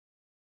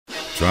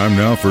Time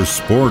now for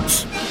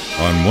sports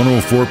on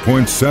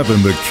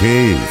 104.7 The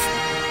Cave.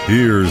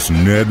 Here's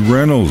Ned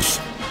Reynolds.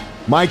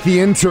 Mike the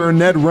intern,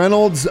 Ned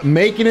Reynolds,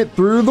 making it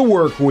through the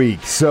work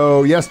week.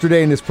 So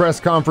yesterday in his press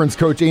conference,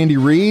 Coach Andy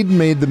Reid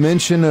made the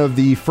mention of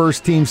the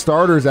first-team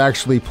starters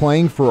actually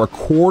playing for a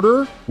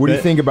quarter. What do you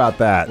think about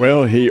that?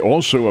 Well, he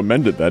also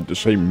amended that to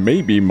say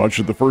maybe much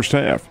of the first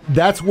half.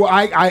 That's what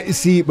I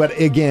see. But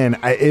again,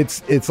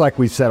 it's like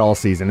we've said all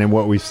season and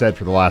what we've said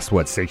for the last,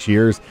 6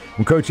 years.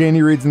 When Coach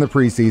Andy Reid's in the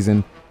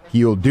preseason,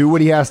 he'll do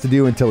what he has to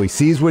do until he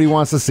sees what he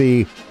wants to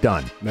see.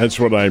 Done. That's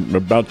what I'm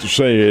about to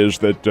say is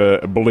that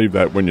believe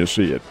that when you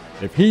see it.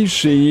 If he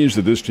sees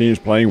that this team's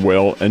playing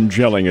well and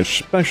gelling,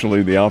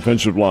 especially the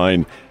offensive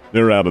line,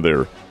 they're out of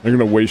there. They're going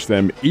to waste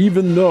them,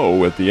 even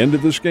though at the end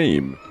of this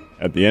game,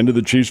 at the end of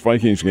the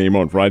Chiefs-Vikings game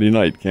on Friday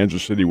night,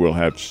 Kansas City will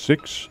have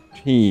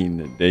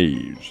 16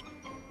 days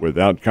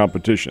without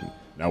competition.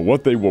 Now,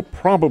 what they will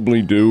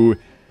probably do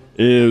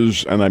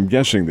is, and I'm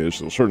guessing this,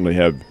 they'll certainly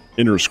have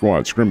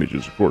inter-squad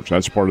scrimmages, of course.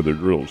 That's part of their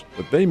drills.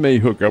 But they may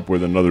hook up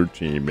with another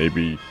team,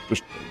 maybe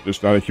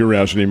just out of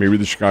curiosity, maybe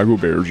the Chicago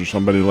Bears or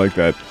somebody like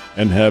that,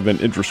 and have an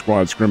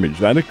inter-squad scrimmage.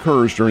 That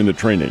occurs during the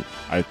training.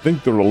 I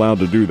think they're allowed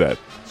to do that.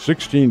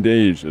 16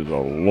 days is a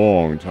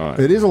long time.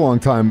 It is a long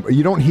time.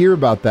 You don't hear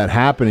about that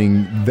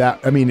happening.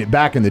 Back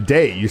in the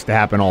day, it used to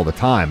happen all the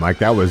time. Like,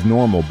 that was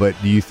normal. But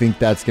do you think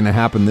that's going to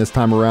happen this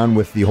time around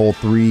with the whole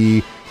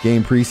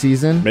 3-game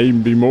preseason?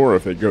 Maybe more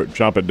if they go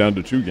chop it down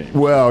to 2 games.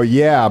 Well,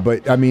 yeah,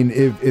 but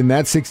if in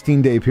that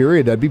 16-day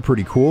period, that'd be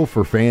pretty cool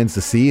for fans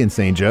to see in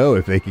St. Joe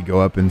if they could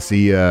go up and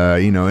see,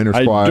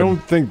 inter-squad. I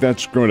don't think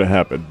that's going to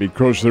happen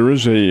because there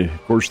is of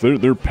course,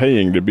 they're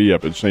paying to be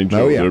up at St.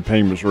 Joe. Oh, yeah. They're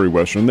paying Missouri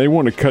Western. They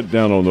want to cut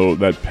down on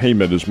that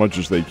payment as much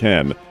as they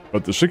can.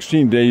 But the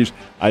 16 days,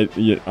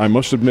 I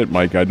must admit,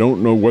 Mike, I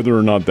don't know whether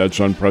or not that's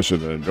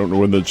unprecedented. I don't know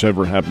whether it's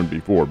ever happened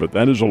before. But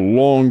that is a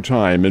long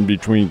time in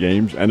between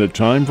games and a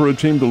time for a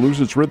team to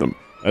lose its rhythm.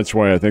 That's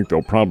why I think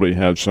they'll probably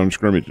have some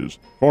scrimmages.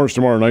 As far as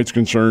tomorrow night's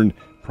concerned,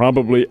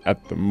 probably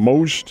at the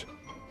most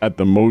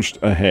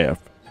a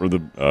half for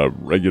the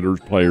regular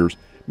players.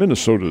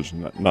 Minnesota's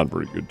not a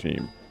very good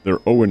team. They're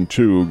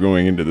 0-2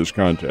 going into this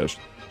contest.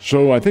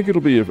 So I think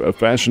it'll be a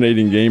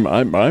fascinating game.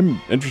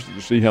 I'm interested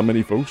to see how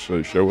many folks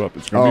show up.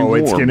 It's going to be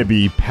warm. It's going to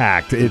be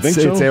packed. It's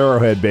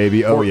Arrowhead, baby.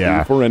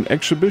 Yeah. For an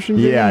exhibition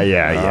game?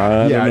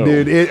 Yeah,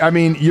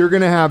 dude. You're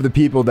going to have the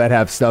people that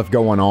have stuff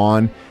going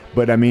on,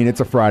 but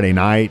it's a Friday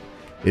night.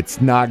 It's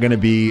not going to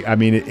be,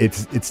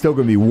 it's still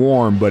going to be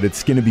warm, but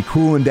it's going to be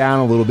cooling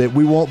down a little bit.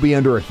 We won't be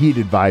under a heat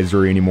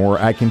advisory anymore.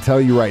 I can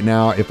tell you right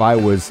now, if I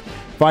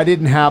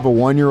didn't have a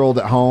 1-year-old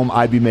at home,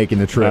 I'd be making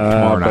the trip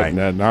tomorrow night.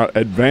 Now,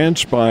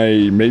 advance by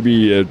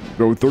maybe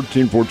go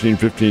 13, 14,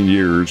 15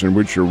 years in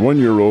which your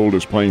 1-year-old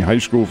is playing high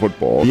school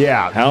football.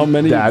 Yeah. How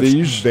many of these?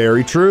 That's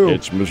very true.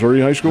 It's Missouri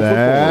high school football.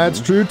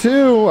 That's true,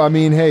 too.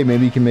 Hey,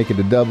 maybe you can make it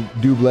a double.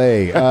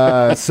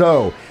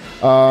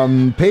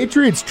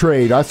 Patriots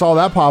trade. I saw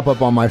that pop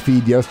up on my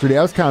feed yesterday.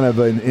 I was kind of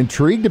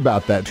intrigued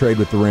about that trade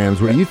with the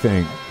Rams. What do you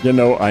think?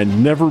 I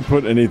never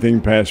put anything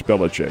past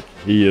Belichick.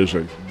 He is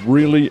a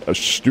really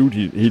astute.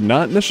 He's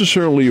not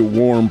necessarily a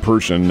warm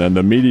person, and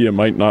the media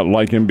might not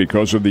like him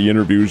because of the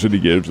interviews that he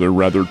gives. They're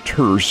rather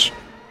terse.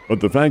 But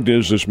the fact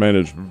is, this man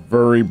is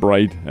very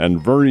bright and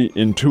very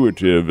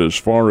intuitive as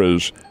far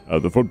as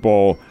the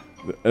football,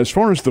 as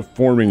far as the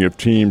forming of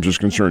teams is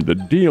concerned. The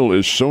deal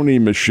is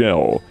Sony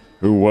Michel,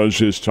 who was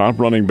his top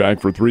running back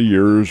for 3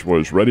 years,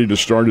 was ready to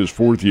start his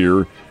 4th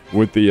year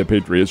with the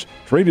Patriots,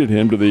 traded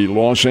him to the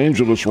Los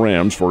Angeles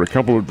Rams for a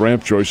couple of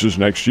draft choices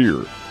next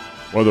year.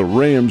 Well, the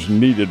Rams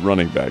needed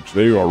running backs.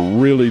 They are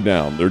really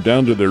down. They're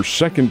down to their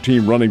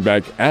second-team running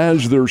back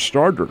as their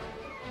starter.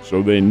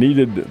 So they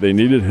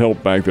needed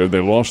help back there.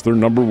 They lost their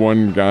number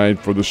 1 guy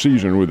for the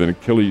season with an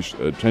Achilles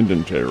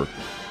tendon tear.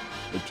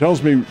 It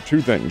tells me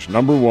 2 things.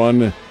 Number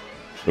 1,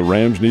 the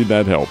Rams need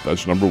that help.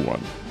 That's number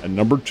 1. And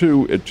number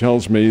 2, it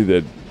tells me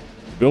that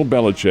Bill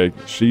Belichick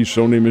sees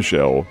Sony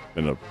Michel,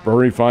 and a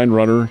very fine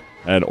runner,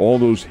 had all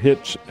those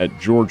hits at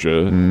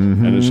Georgia,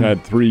 and has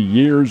had 3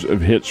 years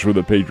of hits for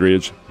the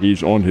Patriots.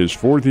 He's on his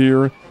 4th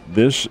year.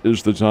 This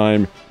is the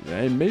time,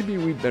 and maybe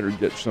we better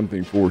get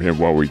something for him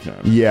while we can.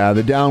 Yeah,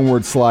 the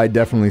downward slide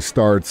definitely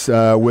starts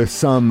with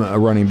some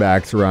running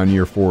backs around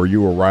year 4.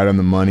 You were right on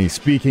the money.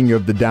 Speaking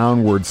of the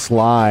downward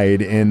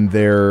slide, in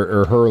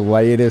her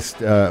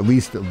latest, at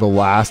least the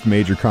last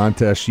major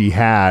contest she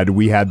had,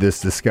 we had this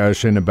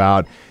discussion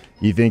about,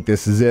 you think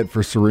this is it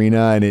for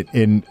Serena,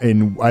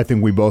 and I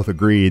think we both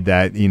agreed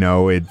that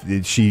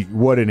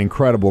what an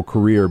incredible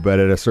career, but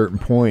at a certain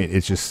point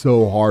it's just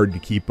so hard to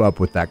keep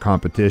up with that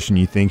competition.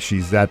 You think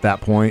she's at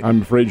that point?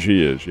 I'm afraid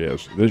she is.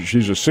 Yes,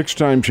 she's a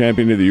 6-time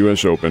champion of the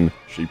U.S. Open.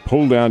 She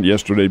pulled out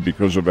yesterday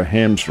because of a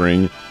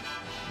hamstring.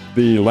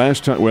 The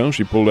last time,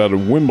 she pulled out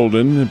of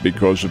Wimbledon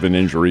because of an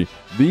injury.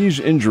 These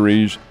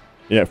injuries,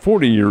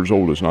 40 years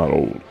old is not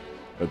old,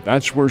 but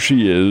that's where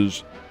she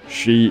is.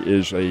 She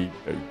is a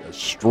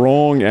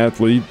strong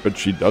athlete, but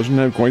she doesn't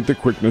have quite the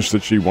quickness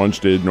that she once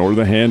did, nor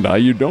the hand-eye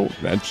you don't.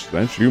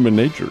 That's human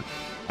nature.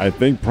 I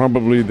think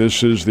probably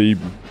this is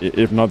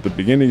if not the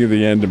beginning of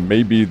the end,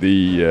 maybe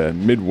the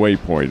midway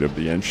point of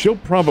the end. She'll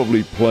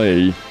probably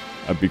play,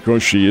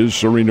 because she is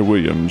Serena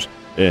Williams,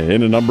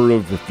 in a number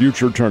of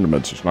future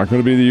tournaments. It's not going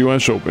to be the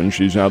U.S. Open.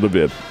 She's out of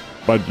it.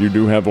 But you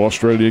do have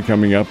Australia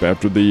coming up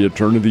after the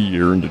turn of the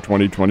year into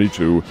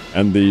 2022,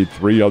 and the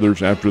 3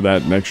 others after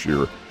that next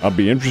year. I'll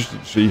be interested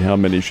to see how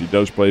many she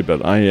does play,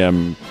 but I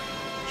am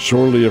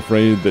sorely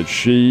afraid that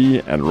she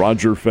and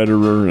Roger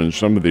Federer and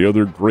some of the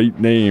other great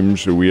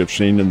names who we have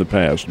seen in the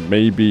past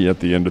may be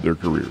at the end of their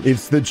careers.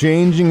 It's the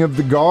changing of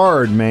the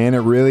guard, man. It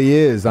really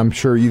is. I'm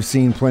sure you've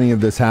seen plenty of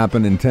this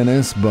happen in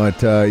tennis,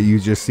 but you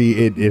just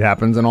see it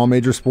happens in all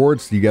major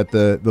sports. You got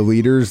the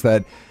leaders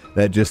that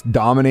just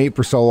dominate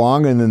for so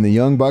long, and then the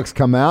young bucks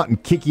come out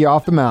and kick you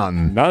off the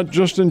mountain. Not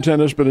just in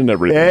tennis, but in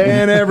everything.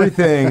 And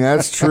everything.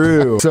 That's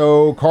true.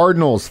 So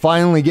Cardinals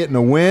finally getting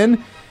a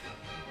win.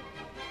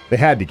 They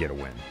had to get a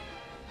win.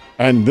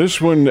 And this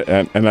one,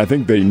 and I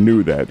think they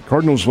knew that.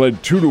 Cardinals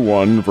led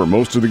 2-1 for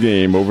most of the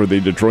game over the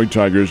Detroit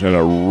Tigers in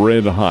a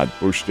red-hot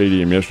Busch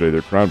Stadium yesterday.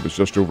 Their crowd was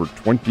just over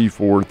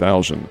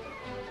 24,000.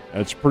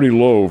 That's pretty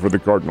low for the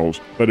Cardinals,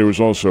 but it was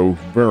also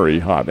very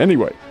hot.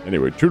 Anyway,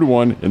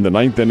 2-1 in the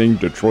 9th inning.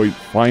 Detroit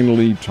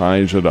finally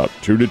ties it up,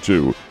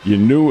 2-2. You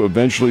knew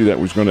eventually that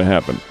was going to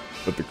happen.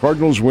 But the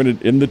Cardinals win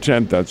it in the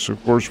 10th. That's,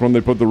 of course, when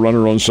they put the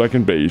runner on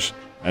second base.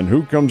 And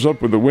who comes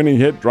up with the winning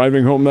hit,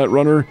 driving home that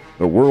runner?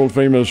 The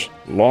world-famous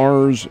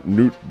Lars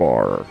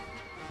Nootbaar.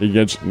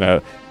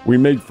 We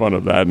make fun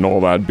of that and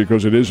all that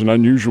because it is an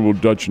unusual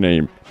Dutch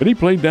name. But he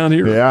played down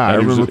here. Yeah, I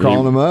remember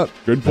calling him up.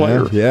 Good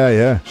player.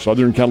 Yeah.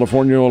 Southern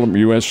California,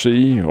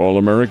 USC,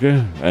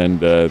 All-America. And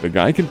the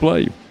guy can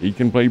play. He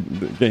can play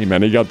the game,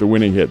 and he got the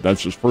winning hit.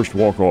 That's his first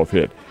walk-off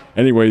hit.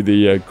 Anyway,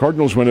 the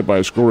Cardinals win it by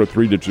a score of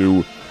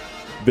 3-2.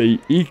 They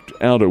eked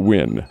out a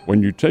win.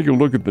 When you take a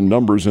look at the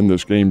numbers in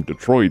this game,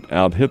 Detroit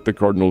out-hit the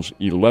Cardinals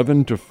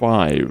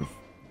 11-5.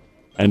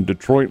 And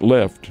Detroit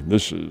left,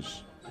 this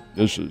is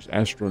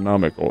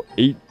astronomical,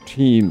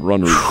 18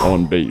 runners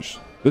on base.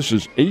 This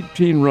is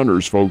 18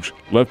 runners, folks,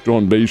 left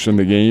on base in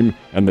the game,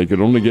 and they could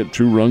only get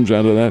 2 runs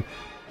out of that.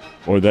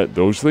 Or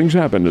those things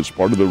happen. It's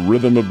part of the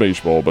rhythm of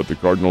baseball, but the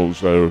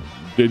Cardinals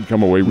did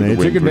come away with the win.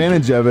 They took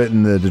advantage of it,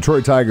 and the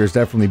Detroit Tigers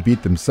definitely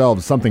beat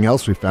themselves. Something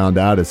else we found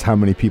out is how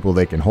many people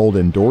they can hold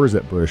indoors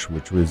at Busch,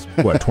 which was,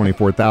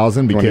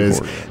 24,000?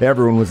 Because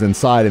everyone was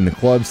inside in the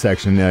club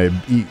section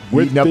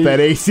eating up that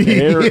AC.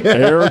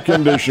 Air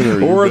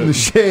conditioner. Or in the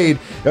shade.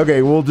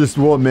 Okay,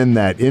 we'll amend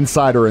that.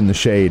 Inside or in the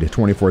shade,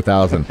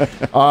 24,000.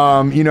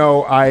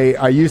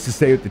 I used to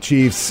stay with the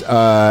Chiefs.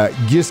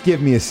 Just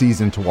give me a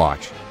season to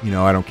watch.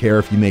 I don't care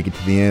if you make it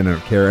to the end. I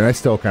don't care. And I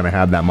still kind of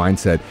have that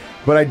mindset.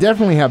 But I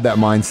definitely have that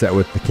mindset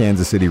with the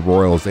Kansas City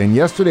Royals. And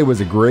yesterday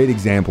was a great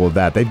example of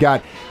that. They've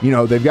got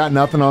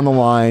nothing on the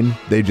line.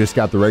 They just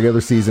got the regular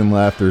season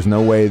left. There's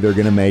no way they're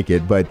going to make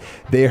it. But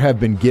they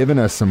have been giving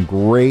us some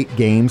great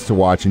games to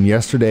watch. And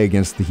yesterday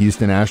against the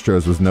Houston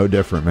Astros was no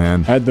different,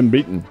 man. Had them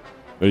beaten.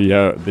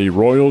 The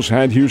Royals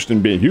had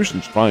Houston beat.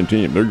 Houston's a fine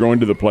team. They're going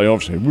to the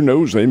playoffs. Who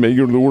knows? They may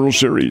go to the World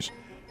Series.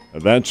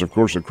 That's, of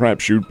course, a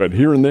crapshoot, but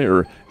here and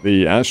there,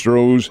 the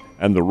Astros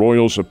and the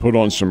Royals have put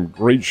on some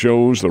great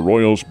shows. The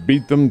Royals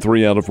beat them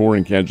 3 out of 4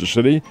 in Kansas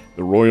City.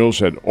 The Royals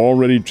had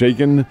already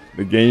taken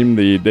the game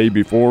the day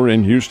before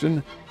in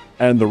Houston,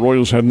 and the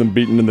Royals had them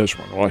beaten in this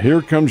one. Well,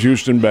 here comes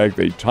Houston back.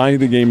 They tie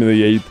the game in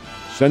the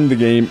 8th, send the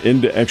game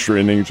into extra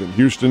innings, and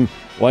Houston,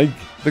 like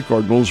the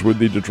Cardinals with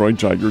the Detroit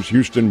Tigers,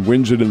 Houston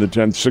wins it in the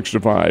 10th,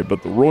 6-5.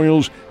 But the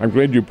Royals, I'm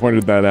glad you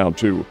pointed that out,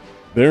 too.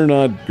 They're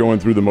not going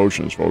through the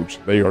motions, folks.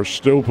 They are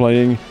still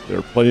playing.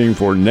 They're playing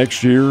for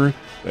next year.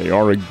 They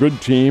are a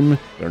good team.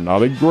 They're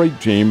not a great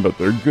team, but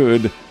they're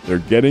good. They're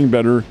getting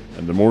better,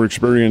 and the more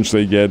experience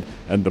they get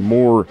and the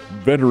more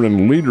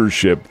veteran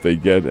leadership they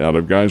get out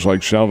of guys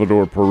like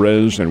Salvador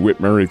Perez and Whit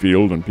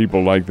Merrifield and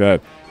people like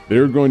that,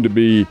 they're going to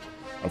be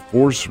a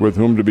force with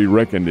whom to be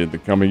reckoned in the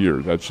coming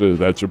years.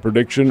 That's a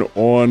prediction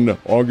on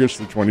August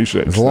the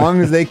 26th. As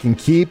long as they can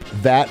keep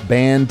that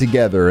band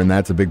together, and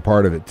that's a big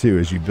part of it, too,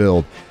 as you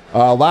build.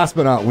 Last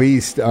but not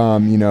least,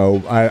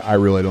 I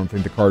really don't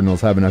think the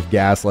Cardinals have enough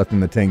gas left in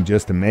the tank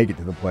just to make it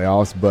to the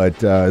playoffs.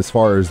 But as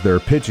far as their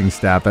pitching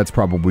staff, that's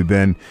probably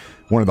been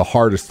one of the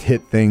hardest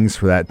hit things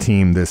for that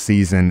team this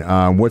season.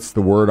 What's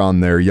the word on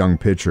their young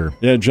pitcher?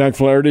 Yeah, Jack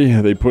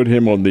Flaherty, they put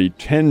him on the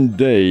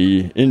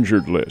 10-day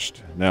injured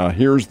list. Now,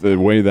 here's the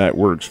way that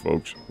works,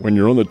 folks. When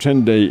you're on the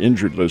 10-day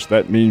injured list,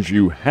 that means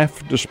you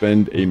have to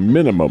spend a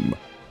minimum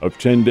of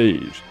 10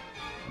 days.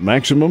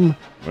 Maximum?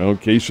 Well,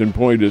 case in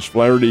point is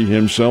Flaherty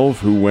himself,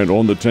 who went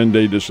on the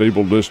 10-day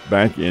disabled list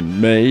back in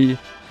May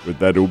with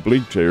that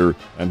oblique tear,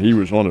 and he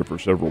was on it for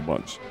several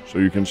months. So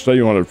you can stay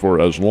on it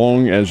for as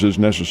long as is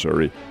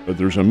necessary, but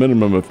there's a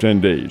minimum of 10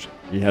 days.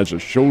 He has a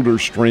shoulder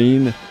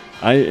strain.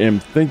 I am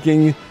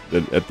thinking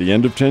that at the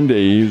end of 10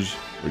 days,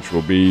 which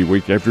will be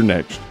week after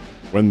next,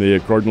 when the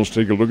Cardinals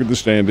take a look at the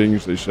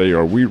standings, they say,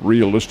 are we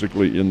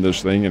realistically in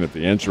this thing? And if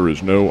the answer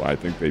is no, I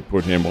think they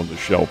put him on the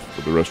shelf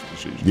for the rest of the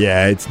season.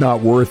 Yeah, it's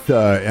not worth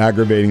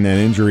aggravating that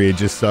injury. It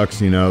just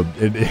sucks,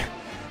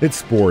 it's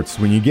sports.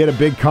 When you get a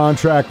big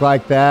contract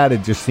like that,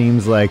 it just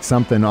seems like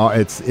something.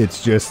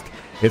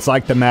 It's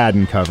like the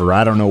Madden cover.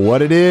 I don't know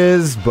what it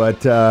is, but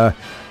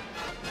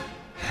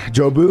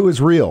Jobu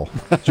is real.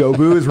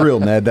 Jobu is real,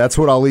 Ned. That's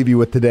what I'll leave you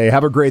with today.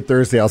 Have a great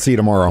Thursday. I'll see you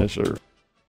tomorrow. Yes, sir.